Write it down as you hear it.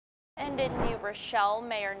And in New Rochelle,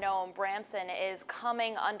 Mayor Bramson is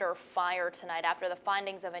coming under fire tonight after the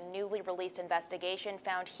findings of a newly released investigation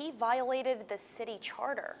found he violated the city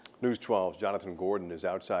charter. News 12's Jonathan Gordon is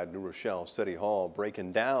outside New Rochelle City Hall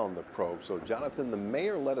breaking down the probe. So, Jonathan, the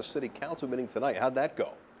mayor led a city council meeting tonight. How'd that go?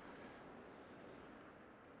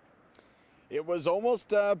 It was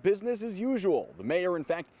almost business as usual. The mayor, in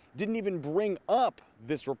fact, didn't even bring up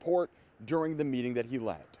this report during the meeting that he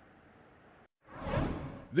led.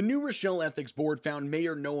 The New Rochelle Ethics Board found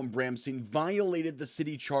Mayor Bramson violated the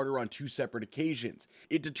city charter on 2 separate occasions.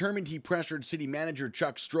 It determined he pressured City Manager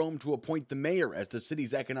Chuck Strome to appoint the mayor as the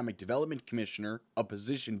city's Economic Development Commissioner, a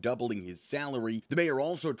position doubling his salary. The mayor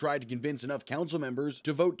also tried to convince enough council members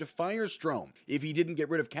to vote to fire Strome if he didn't get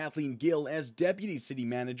rid of Kathleen Gill as deputy city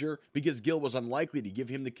manager, because Gill was unlikely to give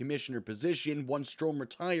him the commissioner position once Strome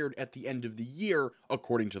retired at the end of the year,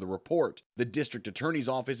 according to the report. The district attorney's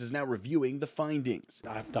office is now reviewing the findings.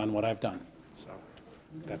 I've done what I've done, so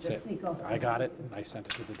that's it. I got it, and I sent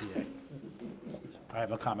it to the DA. I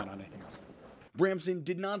have no comment on anything else. Bramson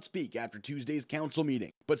did not speak after Tuesday's council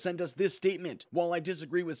meeting, but sent us this statement. While I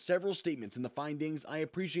disagree with several statements in the findings, I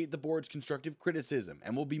appreciate the board's constructive criticism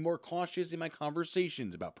and will be more cautious in my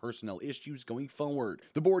conversations about personnel issues going forward.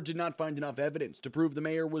 The board did not find enough evidence to prove the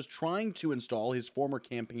mayor was trying to install his former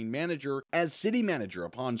campaign manager as city manager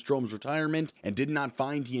upon Strome's retirement, and did not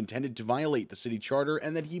find he intended to violate the city charter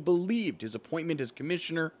and that he believed his appointment as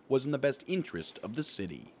commissioner was in the best interest of the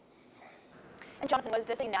city. And Jonathan, was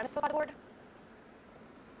this a unanimous vote by the board?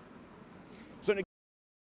 So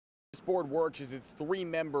this board works is it's 3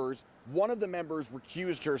 members. One of the members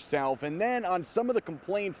recused herself, and then on some of the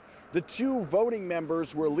complaints, the 2 voting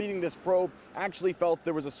members who are leading this probe actually felt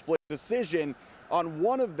there was a split decision. On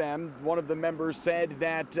one of them, one of the members said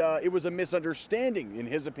that it was a misunderstanding, in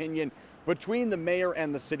his opinion, between the mayor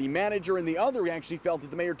and the city manager, and the other actually felt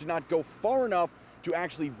that the mayor did not go far enough to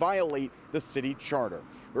actually violate the city charter.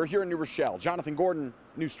 We're here in New Rochelle. Jonathan Gordon,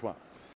 News 12.